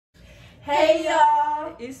Hey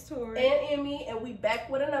y'all, it's Tori and Emmy, and we back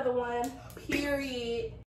with another one,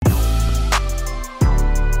 period.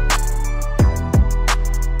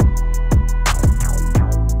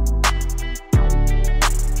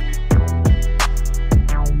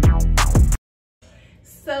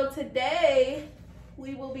 So today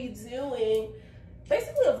we will be doing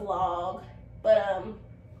basically a vlog, but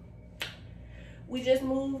we just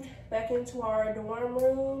moved back into our dorm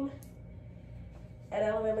room at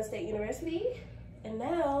Alabama State University, and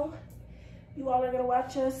now you all are gonna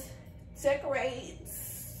watch us decorate.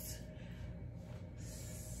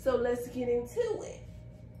 So let's get into it.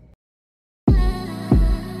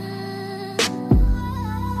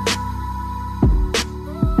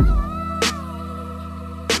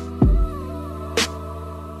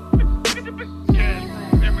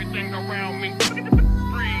 Everything around me free.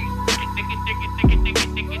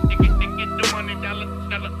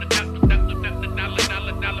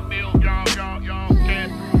 Dollar bill, y'all,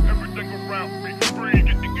 cash. Everything around me free.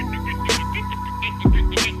 Get the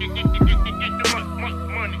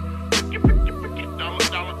money.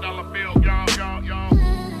 Dollar bill, y'all.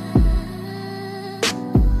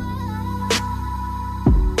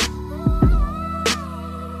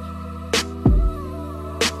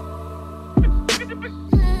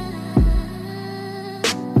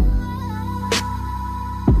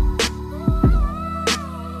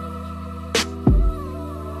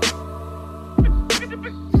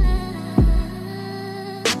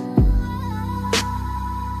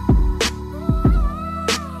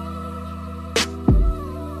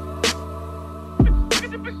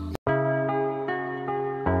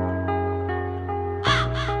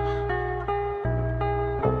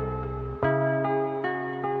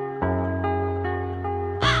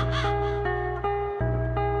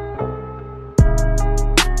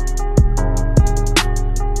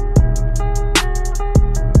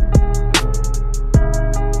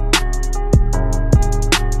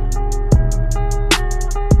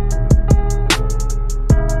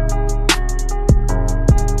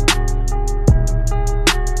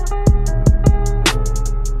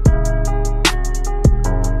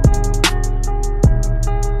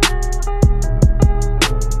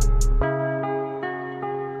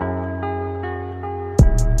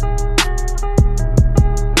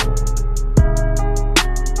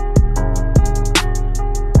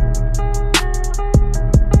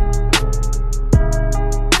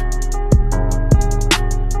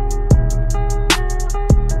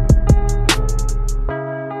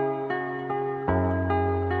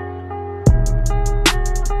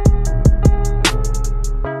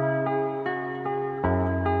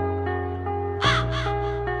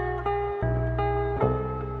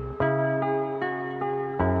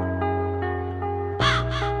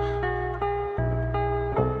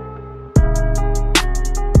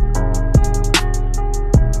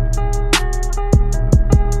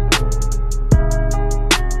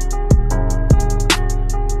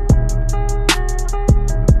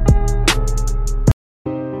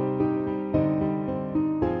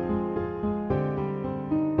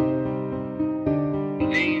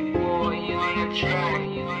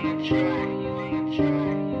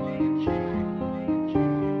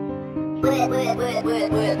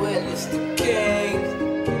 Well, it's the gang.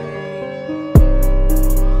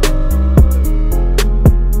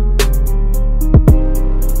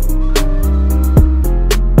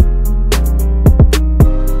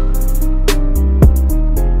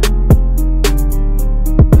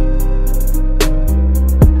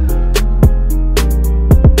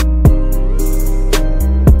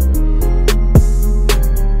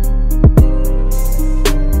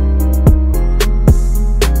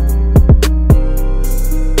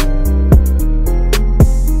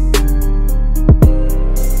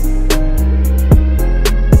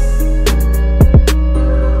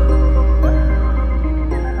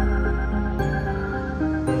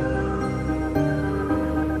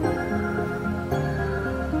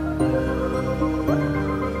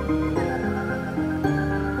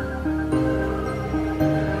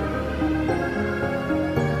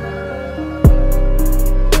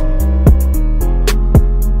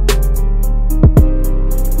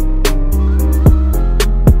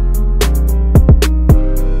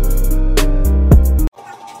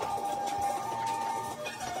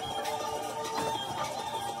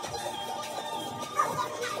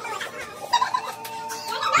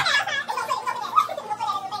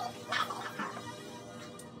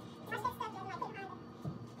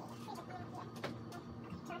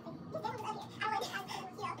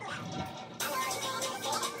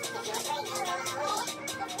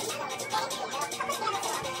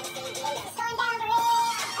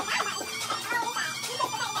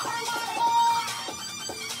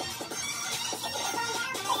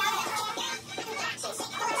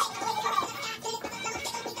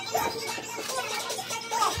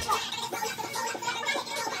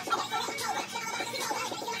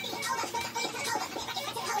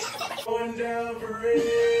 going down for real.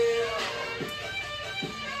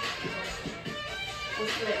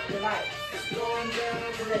 What's the light? It's going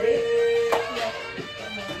down for Is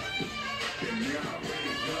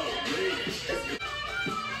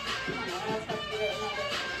that real.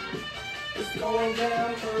 It's going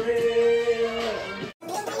down for real.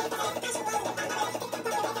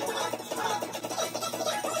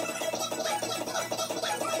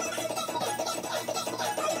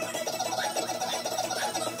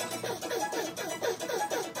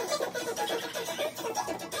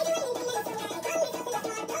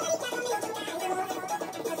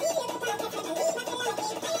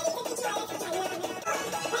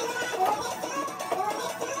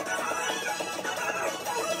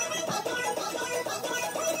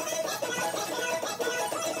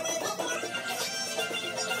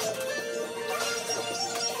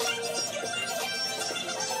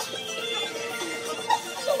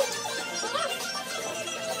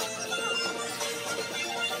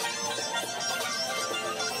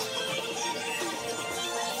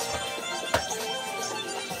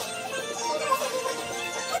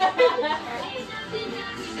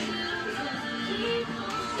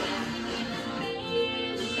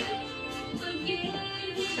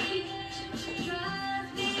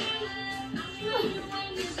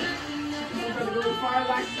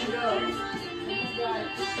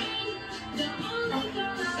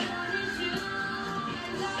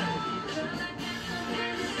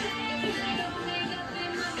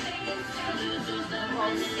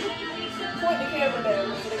 Point the camera down.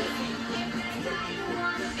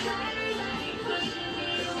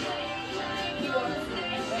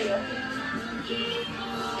 Keep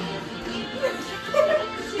on.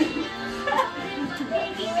 There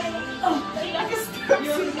you go. Oh, I can stop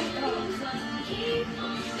you.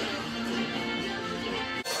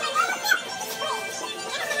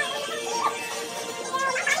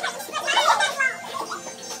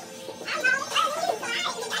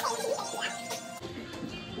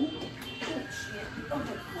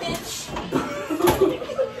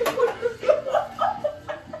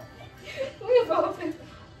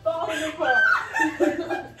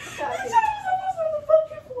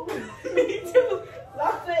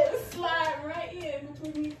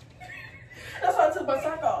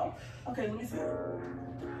 Okay, let me see.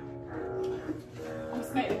 I'm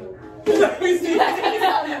scared. Let me see. Let me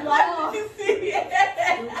see.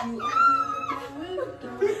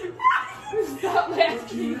 Stop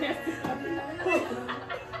laughing.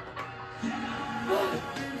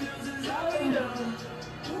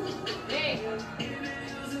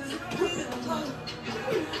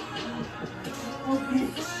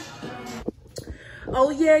 Oh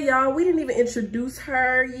yeah, y'all, we didn't even introduce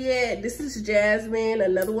her yet. This is Jasmine,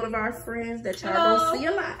 another one of our friends that y'all don't see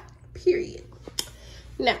a lot, period.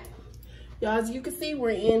 Now, y'all, as you can see,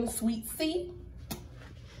 we're in Suite C.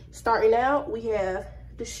 Starting out, we have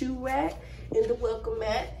the shoe rack and the welcome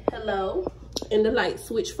mat, hello, and the light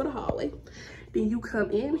switch for the hallway. Then you come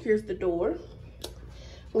in, here's the door.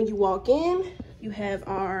 When you walk in, you have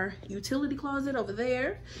our utility closet over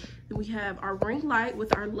there. Then we have our ring light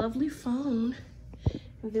with our lovely phone.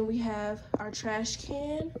 And then we have our trash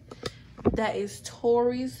can. That is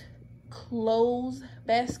Tori's clothes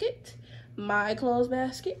basket, my clothes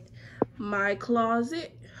basket, my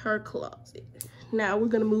closet, her closet. Now we're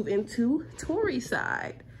gonna move into Tori's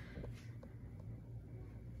side.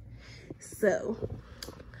 So,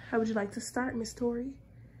 how would you like to start, Miss Tori?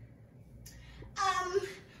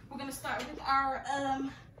 We're gonna start with our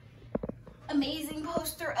amazing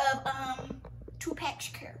poster of Tupac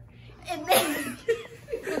Shakur. And then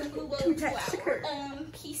we're gonna move over to our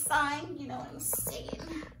peace sign, you know what I'm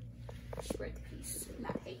saying? Spread the peace,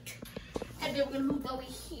 not hate. And then we're gonna move over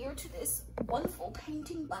here to this wonderful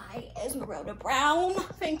painting by Esmeralda Brown.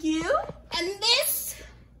 Thank you. And this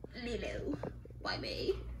Lilo by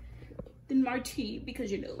me. Then Marty,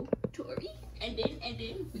 because you know, Tori. And then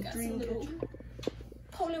we got some little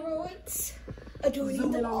Polaroids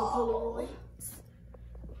adorning the wall.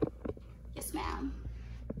 Yes, ma'am.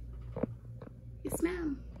 Yes,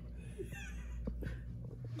 ma'am.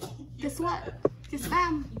 Guess what? Yes,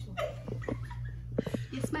 ma'am.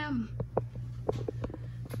 Yes, ma'am.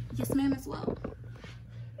 Yes, ma'am as well.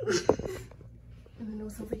 And then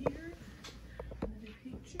what's over here? Another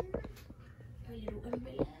picture. A little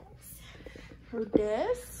umbrellas. Her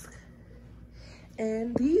desk.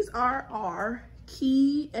 And these are our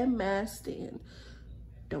key and mask stand.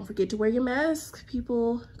 Don't forget to wear your mask,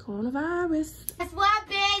 people. Coronavirus. That's what,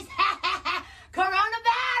 bitch.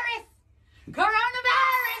 Coronavirus.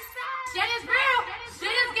 Coronavirus. Shit is real.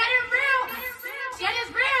 Shit is getting real. Shit is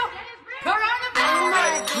real.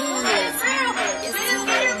 Coronavirus. Shit is real. Shit is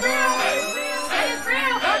getting real.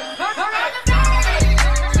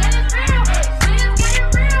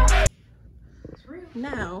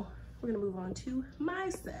 to my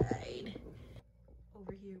side.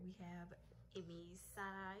 Over here we have Emmy's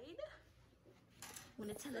side.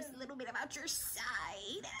 Want to tell us a little bit about your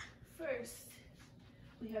side? First,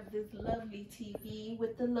 we have this lovely TV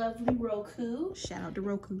with the lovely Roku. Shout out to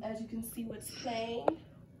Roku. As you can see what's playing.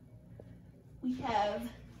 We have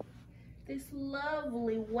this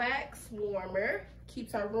lovely wax warmer.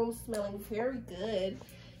 Keeps our room smelling very good.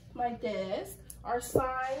 My desk. Our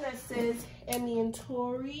sign that says Emmy and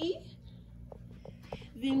Tori.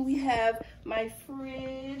 Then we have my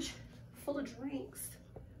fridge full of drinks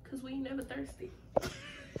because we ain't never thirsty.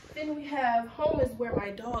 Then we have home is where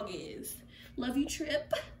my dog is. Love you,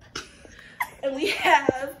 Trip. And we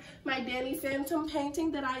have my Danny Phantom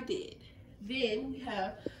painting that I did. Then we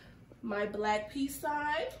have my black peace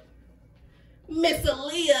sign. Miss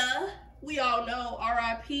Aaliyah, we all know,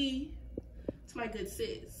 R.I.P. It's my good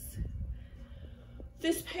sis.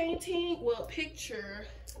 This painting, well, picture,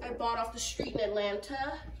 I bought off the street in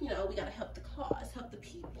Atlanta. You know, we gotta help the cause, help the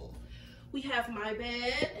people. We have my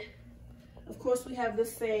bed. Of course, we have the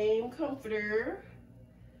same comforter.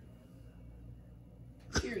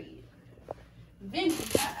 Period. Then we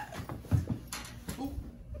have,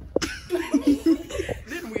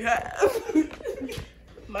 then we have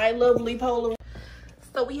my lovely Polaroid.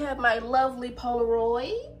 So we have my lovely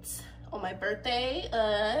Polaroids on my birthday,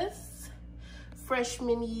 us,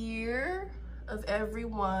 freshman year of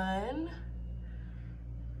everyone.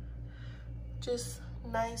 Just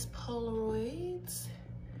nice Polaroids.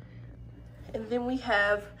 And then we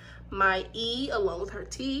have my E along with her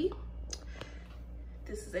T.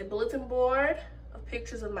 This is a bulletin board of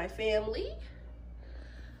pictures of my family,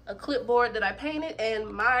 a clipboard that I painted, and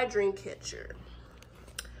my dream catcher.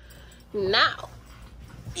 Now,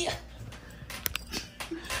 yeah.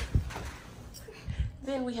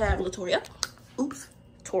 Then we have Latoya. Oops,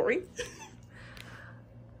 Tori.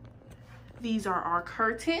 These are our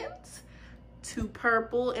curtains, 2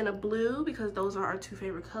 purple and a blue because those are our 2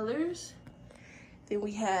 favorite colors. Then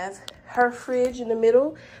we have her fridge in the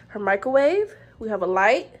middle, her microwave. We have a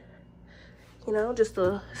light, you know, just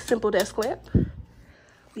a simple desk lamp.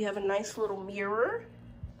 We have a nice little mirror,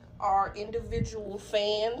 our individual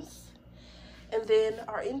fans, and then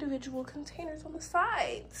our individual containers on the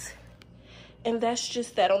sides. And that's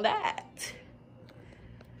just that on that.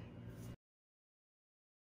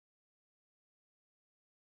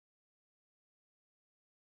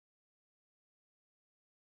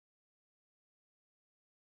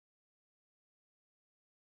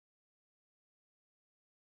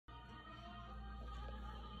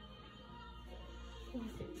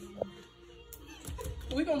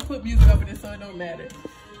 We're gonna put music over this so it don't matter.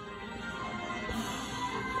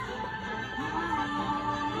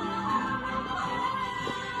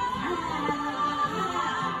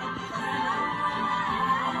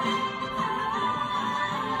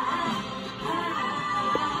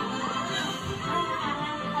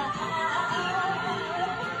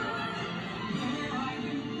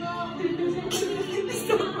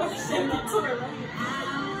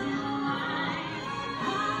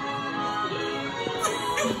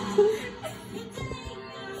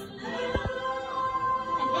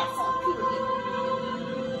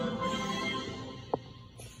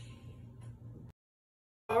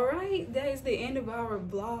 Alright, that is the end of our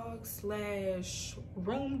vlog slash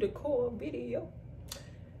room decor video.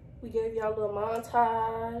 We gave y'all a little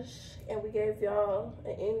montage and we gave y'all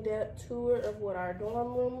an in-depth tour of what our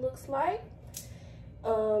dorm room looks like.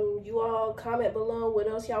 You all comment below what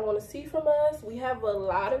else y'all want to see from us. We have a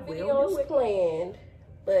lot of videos planned,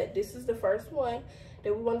 but this is the first one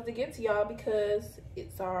that we wanted to get to y'all because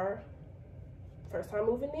it's our first time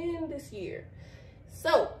moving in this year.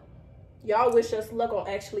 So y'all wish us luck on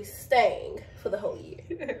actually staying for the whole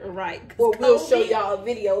year. Right. Or we'll show y'all a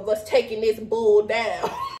video of us taking this bull down.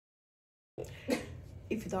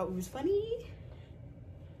 If you thought we was funny,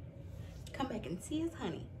 come back and see us,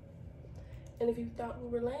 honey. And if you thought we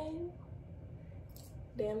were lame,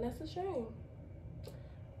 damn, that's a shame.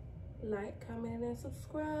 Like, comment, and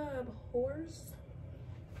subscribe, horse.